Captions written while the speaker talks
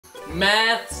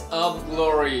Maths of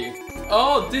Glory.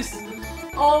 Oh, this.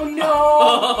 Oh no!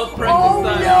 Oh,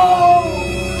 Frankenstein.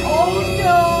 Oh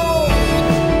no!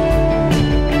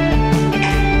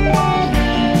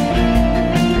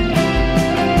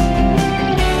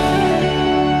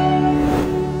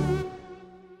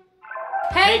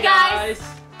 Hey guys!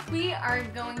 We are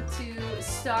going to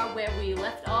start where we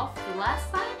left off the last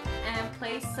time and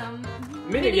play some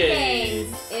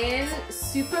mini-games in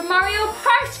Super Mario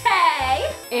Party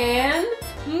and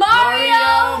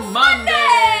Mario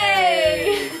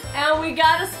Monday! And we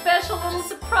got a special little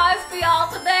surprise for y'all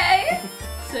today.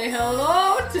 Say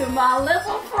hello to my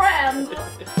little friend.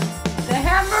 The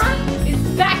hammer is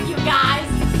back, you guys.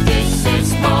 This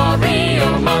is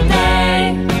Mario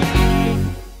Monday.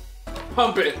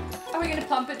 Pump it. Are we gonna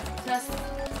pump it? Just.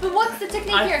 But what's the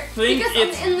technique here? I think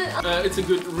because it's a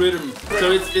good rhythm.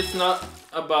 So it's not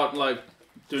about like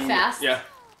doing fast. Yeah.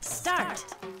 Start.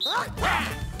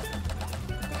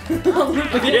 My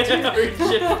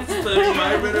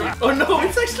rhythm. Oh no,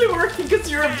 it's actually working because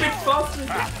you're a bit faster.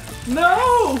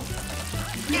 No!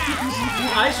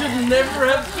 I should never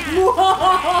have.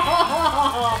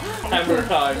 Hammer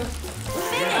time.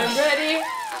 I'm ready.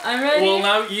 I'm ready. Well,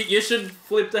 now you should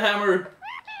flip the hammer.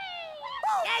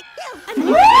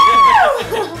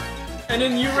 And a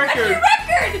new record. A new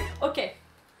record. Okay.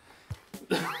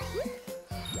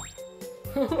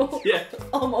 Yeah.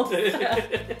 Almost.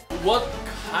 What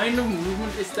kind of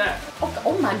movement is that? Okay.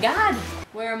 Oh my God.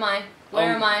 Where am I?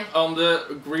 Where am I? On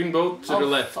the green boat to the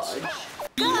left. Fudge.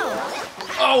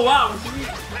 Oh wow!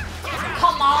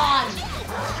 Come on.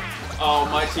 Oh,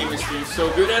 my team is doing so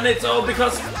good, and it's all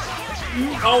because.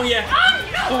 Oh yeah.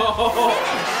 Oh.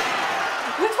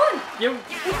 Which one?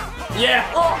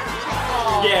 Yeah. Oh.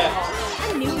 Yeah.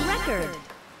 A new record.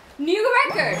 New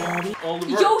record. All the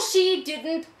work. Yoshi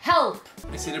didn't help.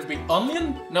 Is it a big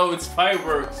onion? No, it's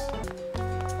fireworks.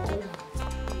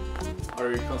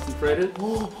 Are you concentrated?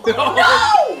 No!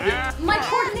 My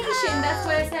coordination. That's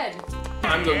what I said.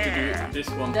 I'm going to do this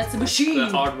one. That's a machine. The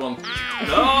hard one.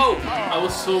 No! I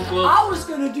was so close. I was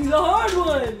gonna do the hard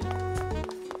one.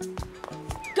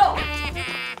 Go.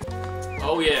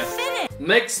 Oh yeah.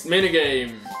 Next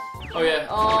minigame. Oh yeah.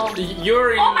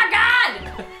 You're in. Oh my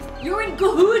God! You're in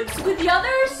cahoots with the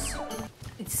others?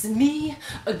 It's me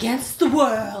against the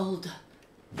world.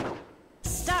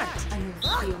 Start. I know the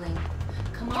feeling.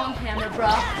 Come on, hammer, bro.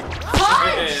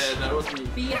 Punch! Yeah, that was me.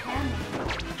 Be a hammer.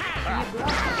 Be a bro.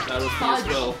 That was me as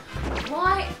well.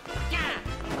 Why?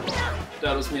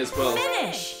 That was me as well.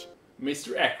 Finish.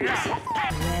 Mr. Accuracy.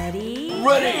 Ready?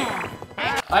 Ready!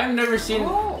 I've never seen.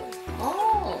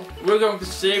 Oh. We're going to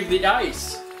save the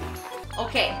ice.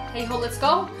 Okay. Hey ho, let's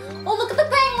go. Oh, look at the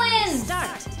penguins!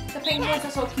 Start. The penguins are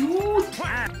so cute.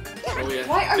 Oh yeah.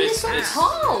 Why are you This so is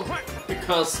tall?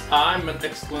 Because I'm an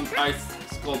excellent ice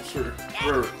sculptor.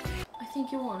 I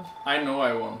think you won. I know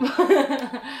I won.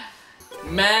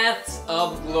 Maths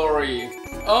of Glory.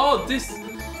 Oh, this.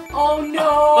 Oh no!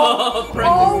 Oh,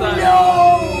 Frankenstein.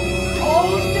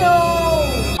 Oh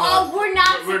no! Oh, we're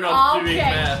not doing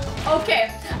math. Okay,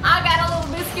 I got a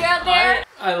little bit scared there.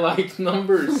 I like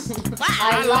numbers.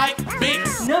 I like big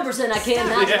numbers and I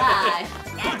cannot lie.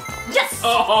 Yes!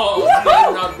 Oh,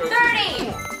 woohoo! not good.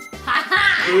 30!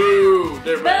 Haha! Ooh,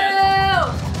 they're bad.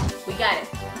 Boo! We got it.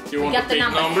 Do you want got a big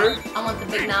number? I want the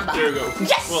big number. There you go.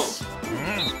 Yes! Well,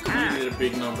 you need a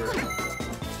big number.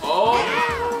 Oh!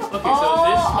 Okay, so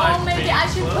this might maybe be I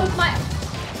should close. put my...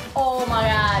 Oh my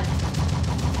God.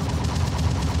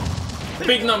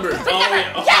 Big number. Big Oh number.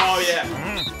 yeah. Yes! Oh yeah.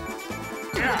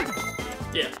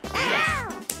 Yeah.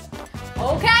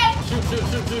 Okay.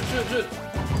 Shoot.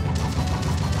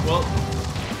 Well,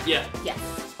 yeah. Yes.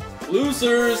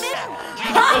 Losers.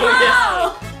 Oh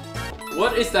yes.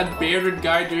 What is that bearded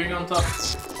guy doing on top?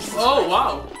 Oh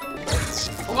wow.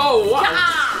 Oh wow.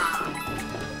 Ah!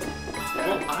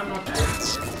 Well, I'm not.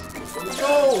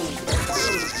 No.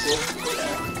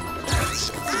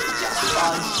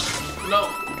 No.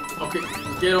 Okay,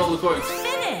 get all the coins.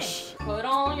 Finish. Put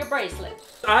on your bracelet.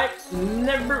 I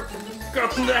never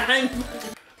gotten the hang.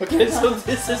 Okay, so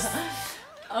this is.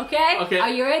 Okay. Okay. Are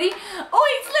you ready? Oh,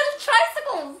 it's little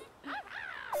tricycles.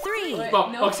 3. Wait, Well,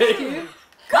 no, okay. 2.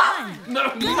 1.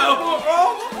 No. Oh.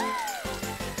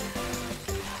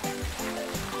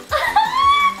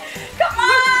 Come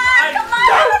on! Come on!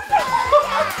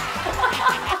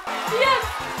 Yes!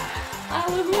 I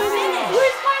was winning.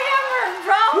 Where's my hammer,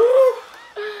 bro?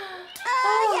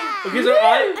 Oh, Okay, so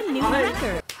A new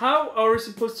record. How are we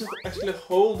supposed to actually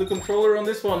hold the controller on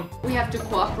this one? We have to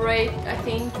cooperate, I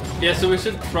think. Yeah, so we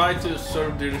should try to sort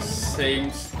of do the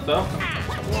same stuff. Yeah,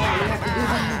 we have to do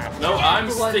that. No, I'm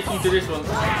sticking to this one.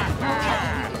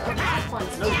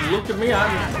 look at me,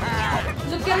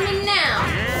 Look at me now.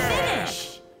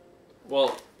 Finish.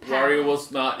 Well, Wario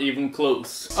was not even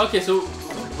close. Okay, so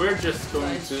we're just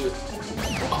going to...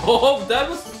 Oh, that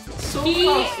was so He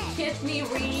close. hit me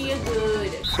real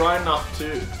good. Try not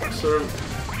to sort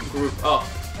of group up.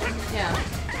 Yeah.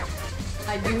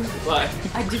 I do. Like,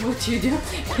 I do what you do.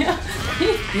 Yeah.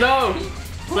 no!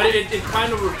 But it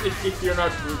kind of, if you're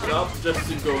not grouped up, just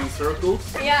to go in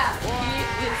circles. Yeah.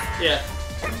 He Yeah.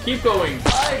 Keep going. is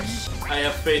fudge. I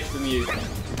have faith in you.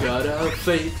 Gotta have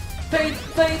faith. Faith,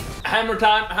 faith. Hammer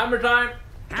time, hammer time!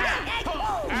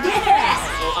 Yes.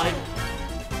 Oh,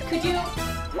 Could you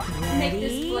make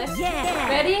this Ready? flip? Yeah.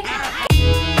 Ready?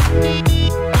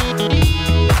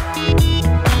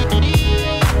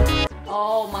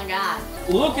 Oh my god.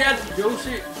 look at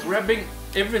Yoshi grabbing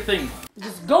everything.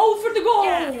 Just go for the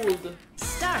gold!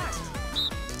 Start.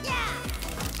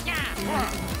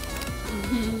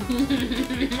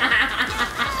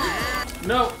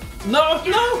 No, no,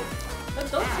 no!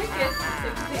 But don't take it.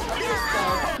 Take the other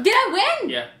stuff. Did I win?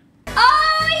 Yeah.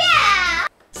 Oh yeah!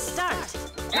 Start.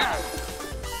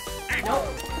 Nope.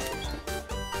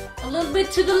 A little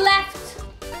bit to the left.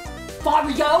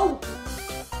 Mario!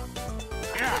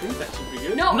 I think that should be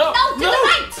good. No, no, to the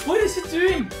right! What is he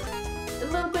doing? A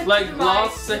little bit Like to the right.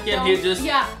 last second he just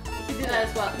Yeah, he did that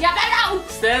as well. Yeah, no!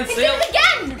 stand He still. did it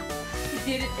again!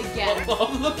 He did it again.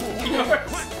 Oh, look at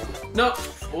yours. No,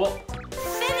 well,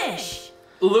 Finish.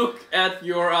 look at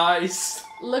your eyes.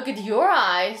 Look at your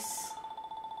eyes.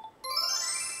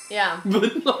 Yeah.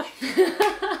 But like,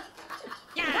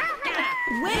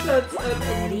 Win. that's an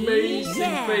Ready? amazing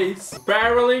Yeah. face.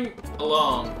 Barreling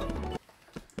along.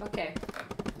 Okay.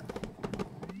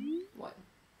 What?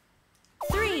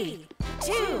 3,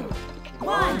 2,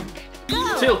 1,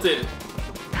 go. Tilted.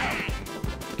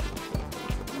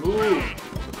 Move.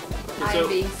 I'm So,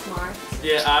 being smart.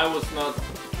 yeah, I was not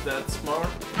that smart.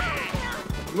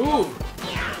 Move.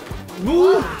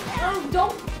 Move. Oh,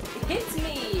 don't hit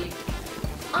me.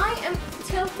 I am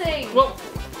tilting. Well,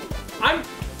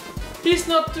 he's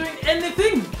not doing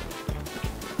anything.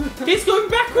 He's going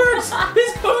backwards.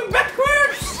 He's going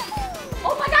backwards.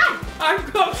 Oh my god! I'm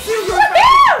still going Look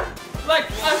backwards. here! Like,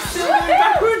 I'm still going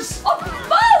backwards. Oh,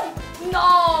 boom! No!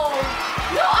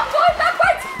 No, I'm going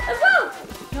backwards as well!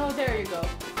 No, there you go.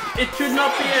 It could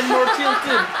not be any more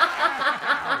tilted.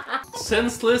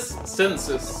 Senseless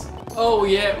senses. Oh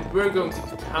yeah, we're going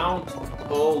to count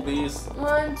all these.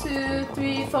 1, 2,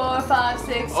 3, 4, 5, 6,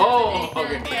 7, Oh, 8, 9,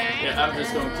 okay. 10. Yeah, I'm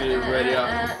just going to ready up.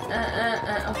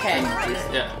 Okay.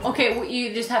 Yeah. Okay,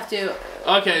 you just have to.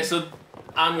 Okay, so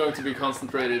I'm going to be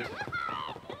concentrated.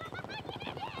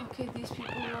 Okay, these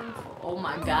people run for. Oh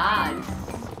my god.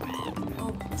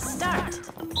 Start.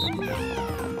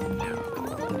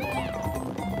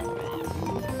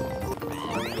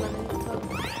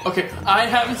 Okay, I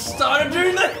haven't started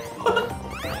doing that.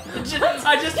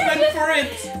 I just went for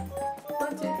it. 1,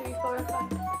 2, 3, 4,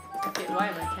 5. Okay, why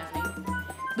am I counting?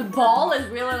 The ball is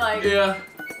really like. Yeah.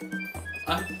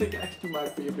 I think actually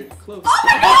might be a bit close. Oh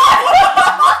my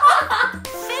god!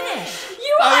 Finish.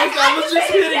 You I was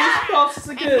just hitting that. as fast as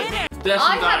I could. Dash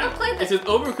I and haven't dive. played Is it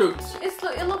overcooked?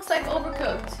 It looks like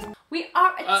overcooked. We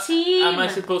are a team. Am I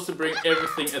supposed to bring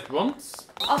everything at once?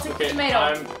 I'll take the Okay,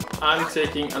 tomato. I'm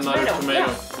taking another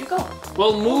tomato. Yeah, you go.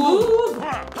 Well, move.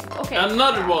 Okay.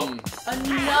 Another one.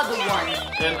 Another one.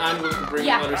 Then I'm going to bring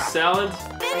Yeah. another salad.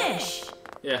 Finish.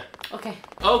 Yeah. Okay.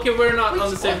 Okay, we're not Which on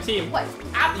the same one? team. What?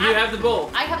 You have the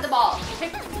ball. I have the ball.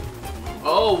 Pick.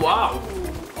 Oh wow.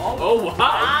 Oh wow.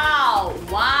 Wow.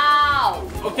 Wow.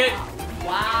 Okay.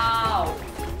 Wow.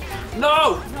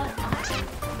 No. No.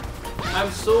 I'm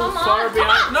so Come on, far come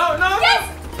behind. on. No, no. Yes.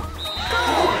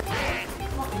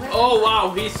 Oh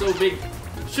wow, he's so big.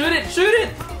 Shoot it, shoot it.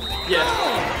 Yes.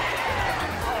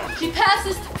 She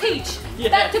passes to Peach. Yeah.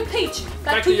 Back to Peach.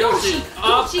 Back, to Yoshi.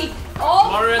 Up. Yoshi. Oh,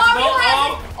 Mario Mario,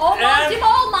 has the ball. has Up. it. Oh, Monty And-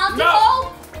 Ball. Monty No.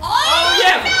 Ball. Oh,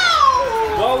 yeah.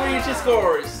 No. Waluigi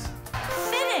scores.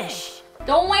 Finish.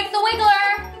 Don't wake the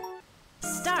wiggler.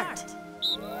 Start.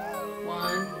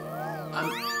 1.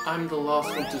 I'm the last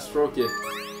one to stroke it.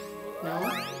 No.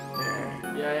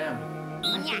 Yeah, I am.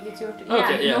 I think it's your turn.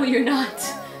 Okay, yeah. No, you're not.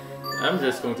 I'm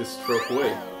just going to stroke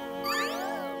away.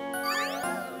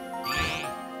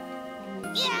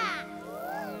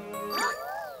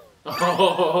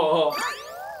 Oh.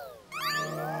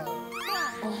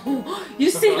 You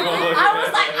see, I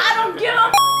was like, I don't give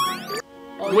a.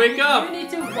 Oh, Wake up. You need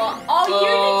to watch. Oh, you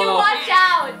need to Oh. watch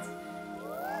out.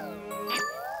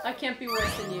 I can't be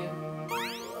worse than you.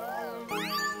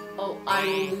 Oh, I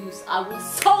will lose. I will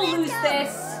so lose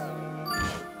this.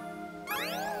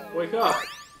 Wake up.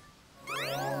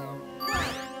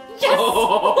 Yes.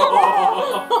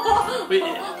 Wait,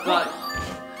 like,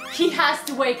 he has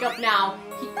to wake up now.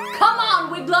 Come on,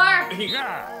 Wiggler!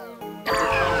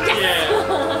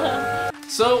 yeah.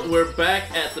 So we're back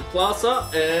at the plaza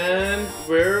and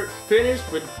we're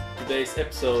finished with today's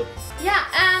episode. Yeah,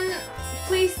 and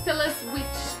please tell us which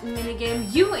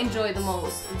minigame you enjoy the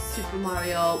most in Super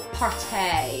Mario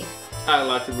Party. I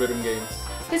like the rhythm games.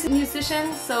 He's a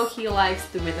musician, so he likes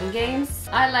the rhythm games.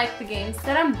 I like the games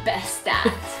that I'm best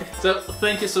at. So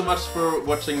thank you so much for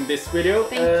watching this video.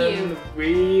 Thank you.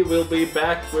 We will be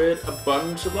back with a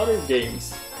bunch of other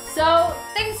games. So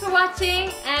thanks for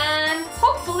watching, and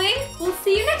hopefully we'll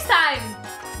see you next time.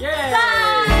 Yay!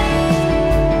 Bye!